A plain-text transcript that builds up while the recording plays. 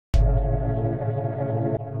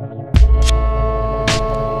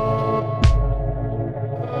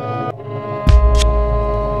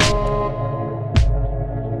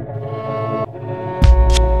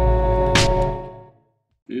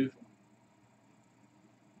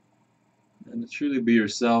And to truly be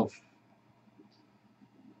yourself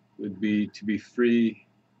would be to be free,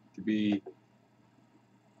 to be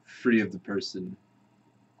free of the person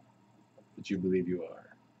that you believe you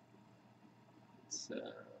are. It's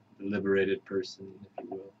the liberated person, if you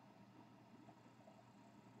will.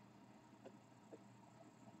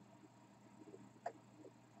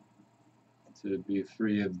 To be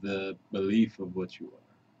free of the belief of what you are.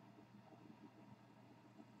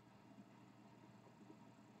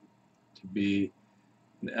 To be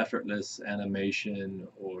an effortless animation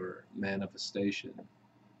or manifestation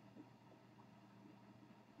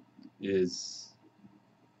is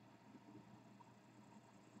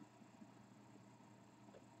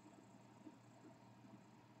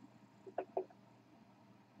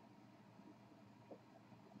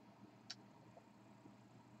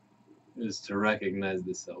to recognize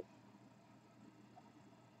the self.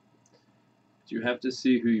 But you have to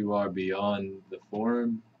see who you are beyond the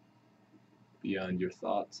form, beyond your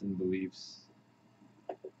thoughts and beliefs,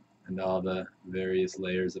 and all the various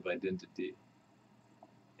layers of identity.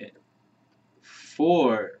 And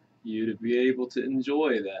for you to be able to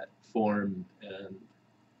enjoy that form and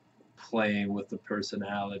playing with the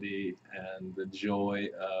personality and the joy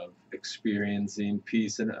of experiencing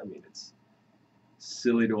peace. And I mean, it's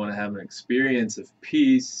silly to want to have an experience of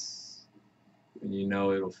peace when you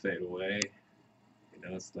know it'll fade away. You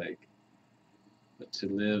know, it's like, but to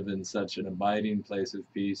live in such an abiding place of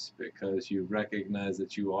peace because you recognize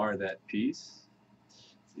that you are that peace.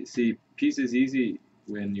 You see, peace is easy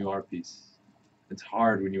when you are peace. It's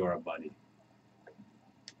hard when you are a body.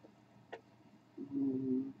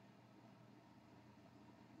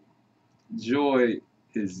 Joy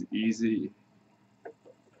is easy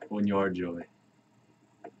when you are joy.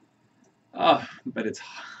 Oh, but it's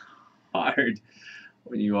hard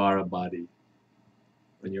when you are a body,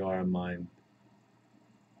 when you are a mind.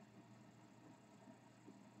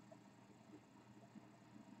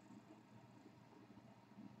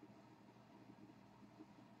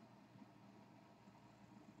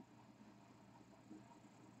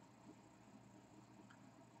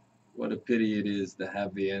 What a pity it is to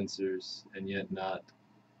have the answers and yet not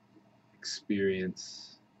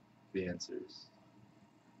experience the answers.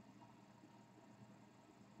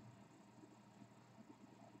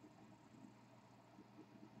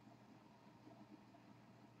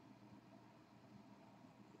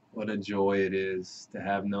 What a joy it is to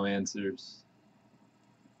have no answers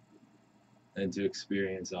and to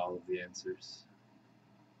experience all of the answers.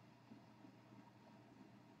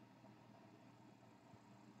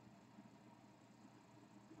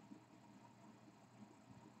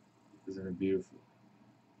 Isn't it beautiful?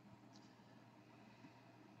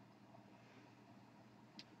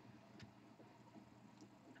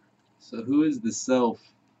 So who is the self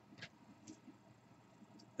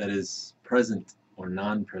that is present or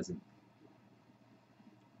non-present?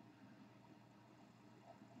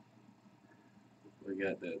 We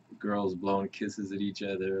got the girls blowing kisses at each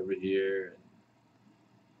other over here and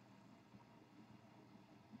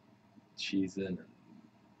cheesing and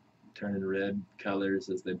turning red colors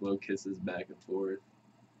as they blow kisses back and forth.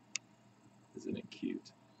 Isn't it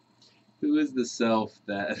cute? Who is the self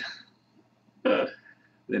that that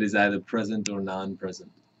is either present or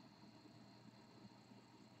non-present?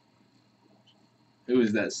 Who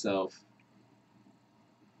is that self?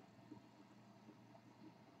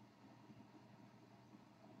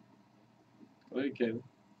 Okay.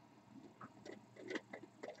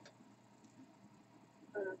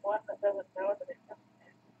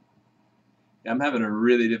 I'm having a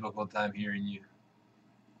really difficult time hearing you.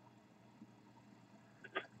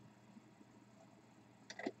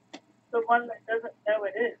 The one that doesn't know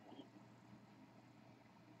it is.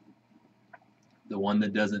 The one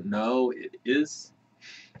that doesn't know it is?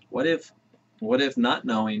 What if not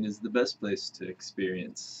knowing is the best place to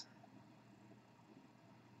experience?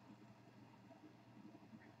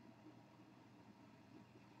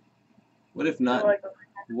 What if not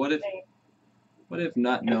what if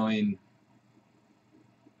not knowing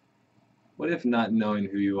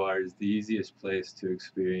who you are is the easiest place to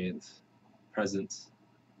experience presence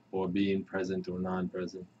or being present or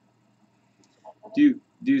non-present? Do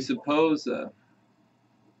you suppose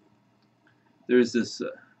there's this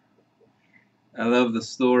I love the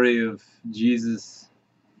story of Jesus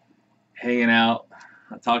hanging out.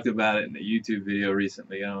 I talked about it in a YouTube video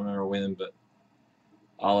recently. I don't remember when, but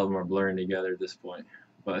all of them are blurring together at this point.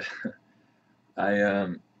 But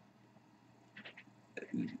I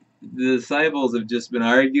the disciples have just been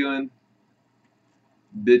arguing,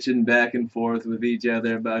 bitching back and forth with each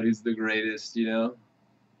other about who's the greatest, you know.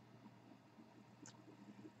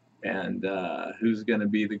 and who's going to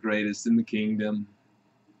be the greatest in the kingdom.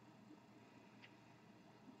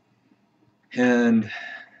 And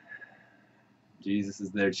Jesus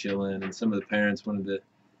is there chilling, and some of the parents wanted to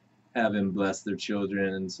have him bless their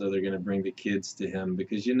children, and so they're going to bring the kids to him,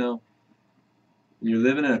 because you know, you're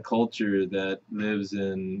living in a culture that lives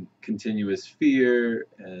in continuous fear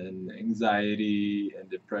and anxiety and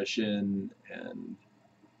depression, and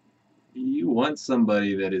you want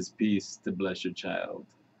somebody that is peace to bless your child.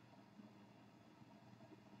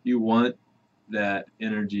 You want that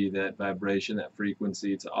energy, that vibration, that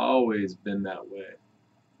frequency. It's always been that way.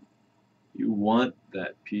 You want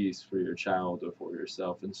that peace for your child or for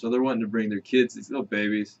yourself. And so they're wanting to bring their kids, these little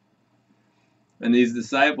babies. And these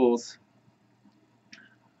disciples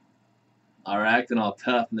are acting all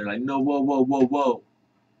tough, and they're like, no, whoa, whoa, whoa, whoa.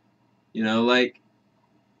 You know, like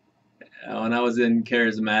when I was in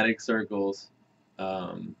charismatic circles,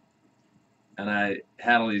 and I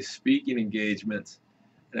had all these speaking engagements,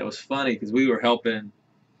 and it was funny because we were helping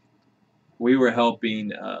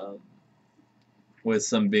with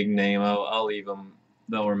some big name. I'll leave them,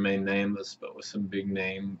 they'll remain nameless, but with some big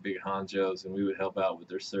name, big honchos, and we would help out with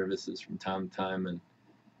their services from time to time. And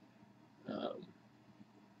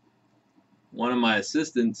one of my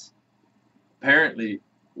assistants apparently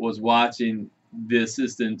was watching the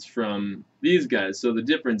assistants from these guys. So the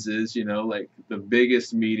difference is, you know, like the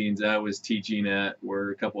biggest meetings I was teaching at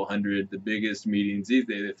were a couple hundred. The biggest meetings these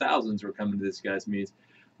days, the thousands were coming to this guy's meetings,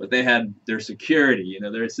 but they had their security. You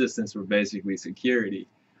know, their assistants were basically security.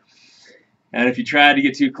 And if you tried to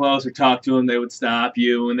get too close or talk to them, they would stop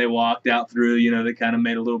you. When they walked out through, you know, they kind of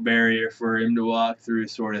made a little barrier for him to walk through,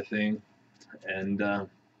 sort of thing. And I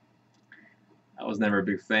was never a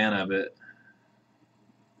big fan of it.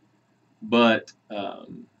 But I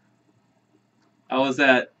was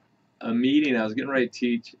at a meeting. I was getting ready to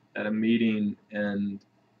teach at a meeting, and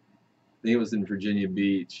I think it was in Virginia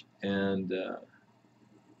Beach. And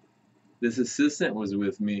this assistant was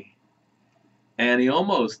with me, and he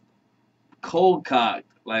almost cold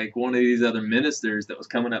cocked like one of these other ministers that was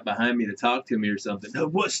coming up behind me to talk to me or something.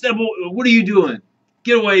 What are you doing?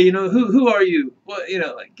 Get away! You know, who are you? What, you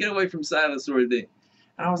know, like, get away from Silas, sort of thing.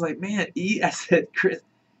 And I was like, man, I said, Chris,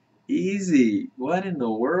 easy. What in the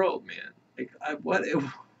world, man? Like,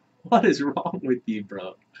 what is wrong with you,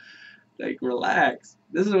 bro? Like, relax.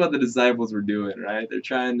 This is what the disciples were doing, right? They're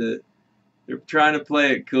trying to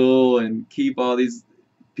play it cool and keep all these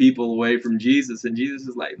people away from Jesus, and Jesus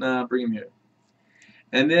is like, nah, bring him here.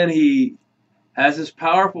 And then he has this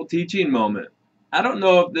powerful teaching moment. I don't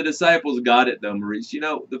know if the disciples got it though, Maurice. You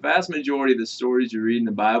know, the vast majority of the stories you read in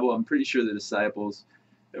the Bible, I'm pretty sure the disciples,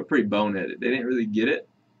 they were pretty boneheaded. They didn't really get it.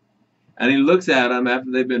 And he looks at them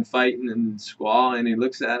after they've been fighting and squalling, and he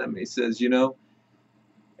looks at them and he says, you know,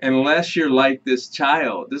 unless you're like this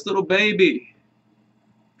child, this little baby,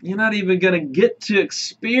 you're not even going to get to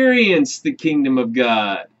experience the kingdom of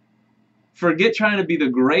God. Forget trying to be the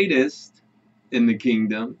greatest in the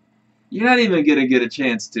kingdom. You're not even going to get a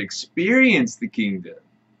chance to experience the kingdom.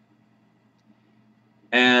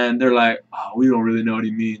 And they're like, oh, we don't really know what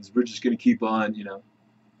he means. We're just going to keep on, you know,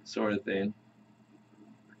 sort of thing.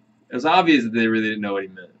 It was obvious that they really didn't know what he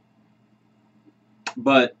meant.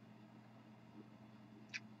 But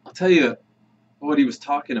I'll tell you what he was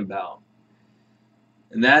talking about.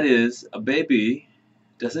 And that is, a baby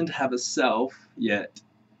doesn't have a self yet.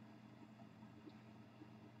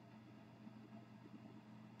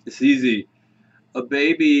 It's easy. A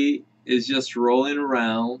baby is just rolling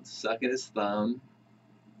around, sucking his thumb,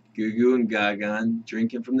 goo-goo and gaga,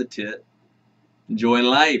 drinking from the tit, enjoying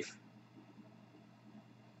life.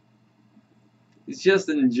 He's just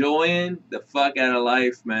enjoying the fuck out of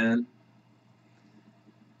life, man.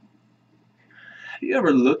 Have you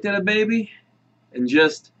ever looked at a baby and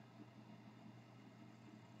just,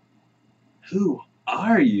 who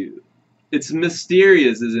are you? It's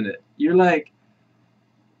mysterious, isn't it? You're like,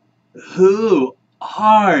 who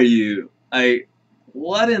are you? Like,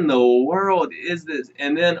 what in the world is this?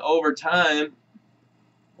 And then over time,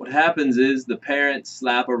 what happens is the parents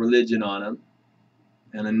slap a religion on them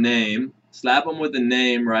and a name, slap them with a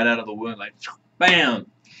name right out of the womb, like, bam!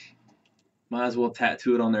 Might as well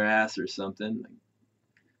tattoo it on their ass or something. Like,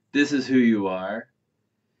 this is who you are.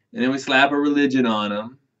 And then we slap a religion on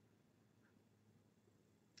them.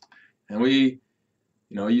 And we, you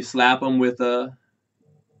know, you slap them with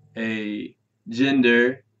a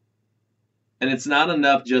gender. And it's not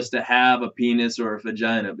enough just to have a penis or a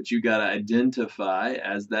vagina, but you got to identify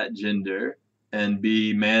as that gender and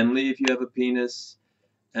be manly if you have a penis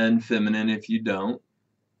and feminine if you don't.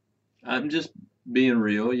 I'm just being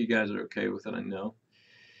real. You guys are okay with it, I know.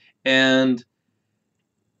 And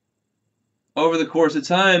over the course of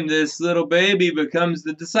time, this little baby becomes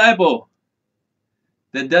the disciple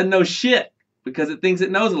that doesn't know shit because it thinks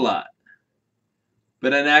it knows a lot.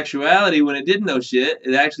 But in actuality, when it didn't know shit,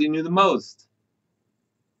 it actually knew the most.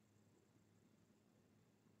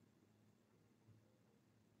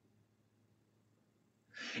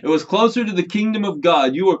 It was closer to the kingdom of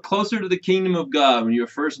God. You were closer to the kingdom of God when you were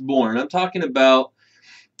first born. I'm talking about,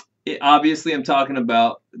 obviously, I'm talking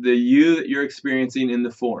about the you that you're experiencing in the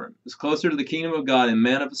form. It's closer to the kingdom of God in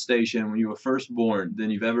manifestation when you were first born than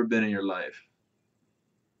you've ever been in your life.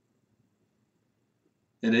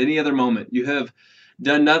 At any other moment, you have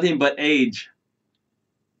done nothing but age.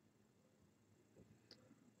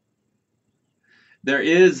 There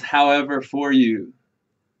is, however, for you,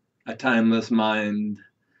 a timeless mind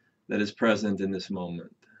that is present in this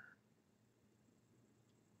moment.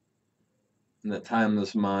 And that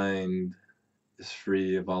timeless mind is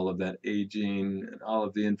free of all of that aging and all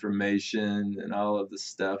of the information and all of the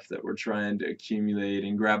stuff that we're trying to accumulate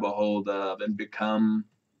and grab a hold of and become.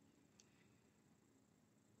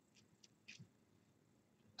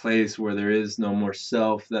 A place where there is no more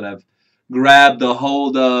self that I've grabbed a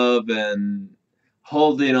hold of and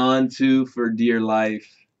holding on to for dear life,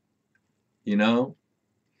 you know?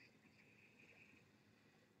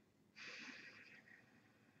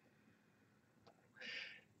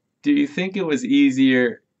 Do you think it was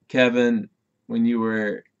easier, Kevin, when you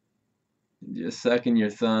were just sucking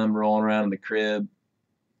your thumb, rolling around in the crib?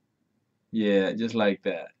 Yeah, just like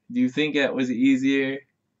that. Do you think that was easier?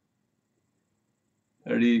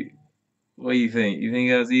 Or what do you think? You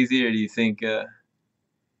think that was easier, or do you think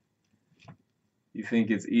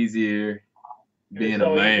it's easier being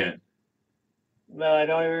so a man? No, I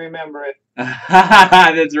don't even remember it.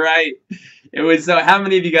 That's right. It was so. How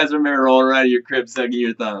many of you guys remember rolling around in your crib sucking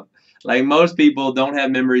your thumb? Like most people don't have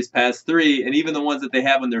memories past 3, and even the ones that they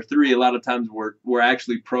have when they're 3, a lot of times were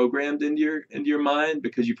actually programmed into your mind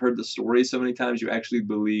because you've heard the story so many times. You actually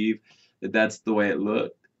believe that that's the way it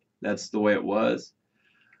looked, that's the way it was.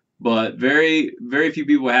 But very very few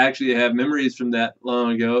people actually have memories from that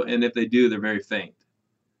long ago, and if they do, they're very faint.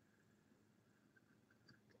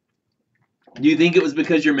 Do you think it was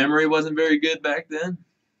because your memory wasn't very good back then?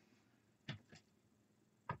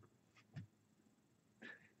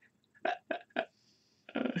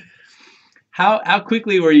 How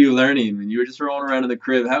quickly were you learning when you were just rolling around in the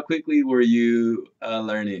crib? How quickly were you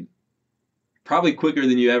learning? Probably quicker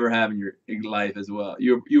than you ever have in your life as well.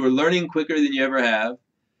 You were learning quicker than you ever have.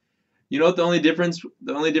 You know what the only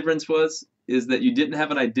difference was is that you didn't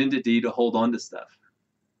have an identity to hold on to stuff.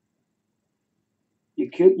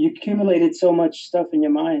 You accumulated so much stuff in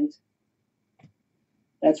your mind.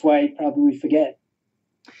 That's why probably we forget.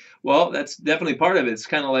 Well, that's definitely part of it. It's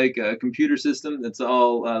kind of like a computer system that's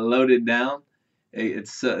all loaded down.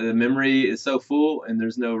 It's the memory is so full, and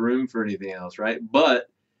there's no room for anything else, right? But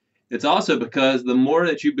it's also because the more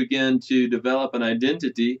that you begin to develop an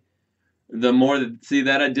identity, the more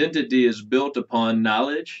that identity is built upon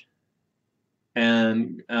knowledge,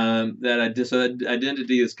 and that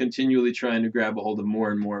identity is continually trying to grab a hold of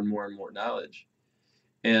more and more and more and more knowledge.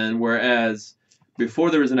 And whereas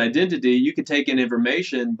before there was an identity, you could take in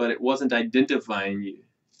information, but it wasn't identifying you.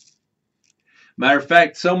 Matter of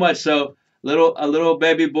fact, so much so, a little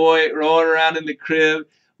baby boy rolling around in the crib.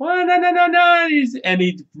 Oh, no! And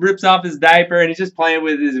he rips off his diaper and he's just playing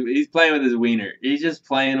with his wiener. He's just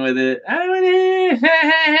playing with it. And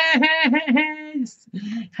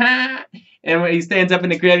when he stands up in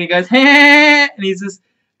the crib and he goes, and he's just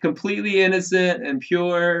completely innocent and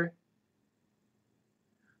pure.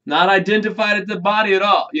 Not identified at the body at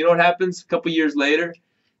all. You know what happens a couple years later?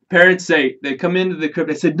 Parents they come into the crib,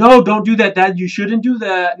 they say, no, don't do that, Dad, you shouldn't do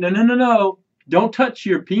that. No. Don't touch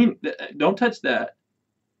your penis. Don't touch that.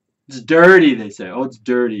 It's dirty, they say. Oh, it's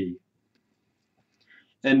dirty.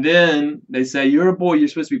 And then they say, you're a boy, you're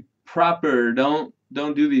supposed to be proper. Don't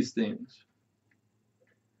do these things.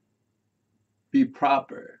 Be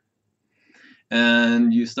proper.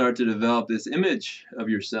 And you start to develop this image of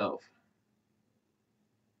yourself.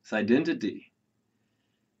 This identity.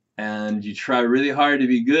 And you try really hard to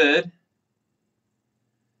be good,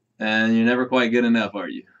 and you're never quite good enough, are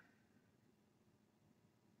you?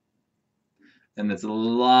 And it's a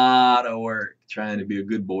lot of work trying to be a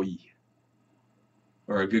good boy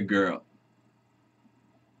or a good girl.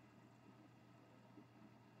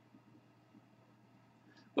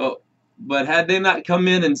 Well, but had they not come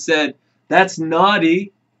in and said, that's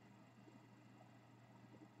naughty,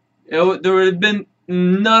 there would have been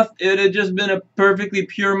nothing. It would have just been a perfectly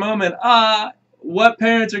pure moment. What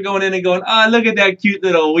parents are going in and going, look at that cute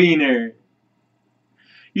little wiener.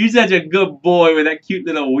 You're such a good boy with that cute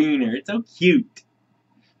little wiener. It's so cute.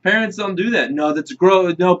 Parents don't do that. No, that's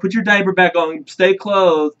gross. No, put your diaper back on. Stay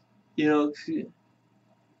clothed. You know.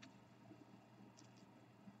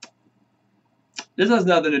 This has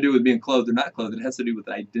nothing to do with being clothed or not clothed. It has to do with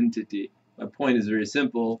identity. My point is very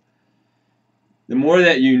simple. The more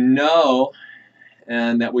that you know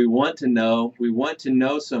and that we want to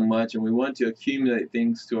know so much, and we want to accumulate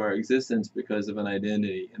things to our existence because of an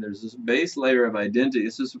identity. And there's this base layer of identity.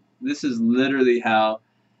 This is literally how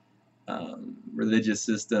religious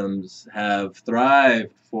systems have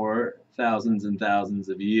thrived for thousands and thousands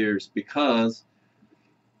of years, because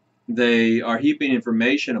they are heaping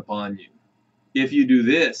information upon you. If you do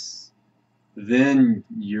this, then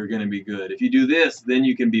you're going to be good. If you do this, then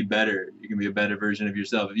you can be better. You can be a better version of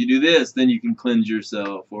yourself. If you do this, then you can cleanse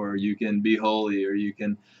yourself, or you can be holy, or you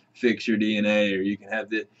can fix your DNA, or you can have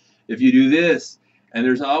this. If you do this, and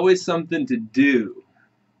there's always something to do.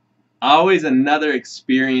 Always another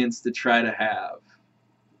experience to try to have.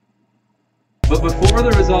 But before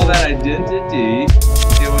there was all that identity,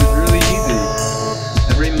 it was really easy.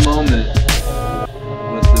 Every moment